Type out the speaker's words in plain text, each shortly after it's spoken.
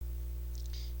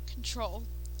Control.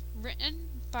 Written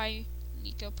by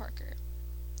Nico Parker.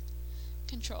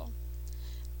 Control.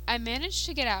 I managed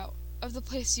to get out of the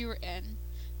place you were in,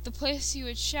 the place you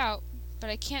would shout, but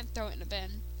I can't throw it in a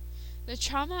bin. The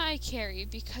trauma I carry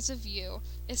because of you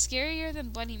is scarier than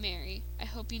Bloody Mary. I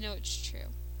hope you know it's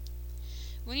true.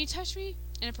 When you touched me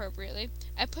inappropriately,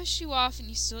 I pushed you off and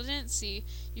you still didn't see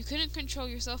you couldn't control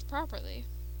yourself properly.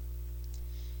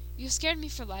 You scared me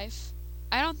for life.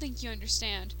 I don't think you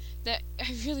understand that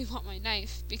I really want my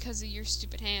knife because of your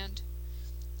stupid hand.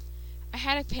 I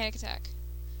had a panic attack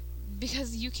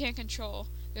because you can't control.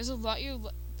 There's a lot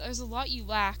you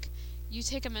lack. You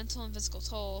take a mental and physical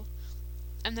toll.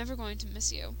 I'm never going to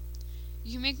miss you.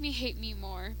 You make me hate me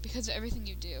more because of everything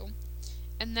you do.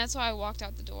 And that's why I walked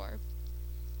out the door.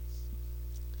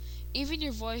 Even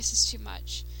your voice is too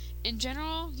much. In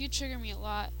general, you trigger me a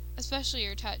lot, especially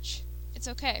your touch. It's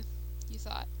okay, you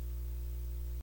thought.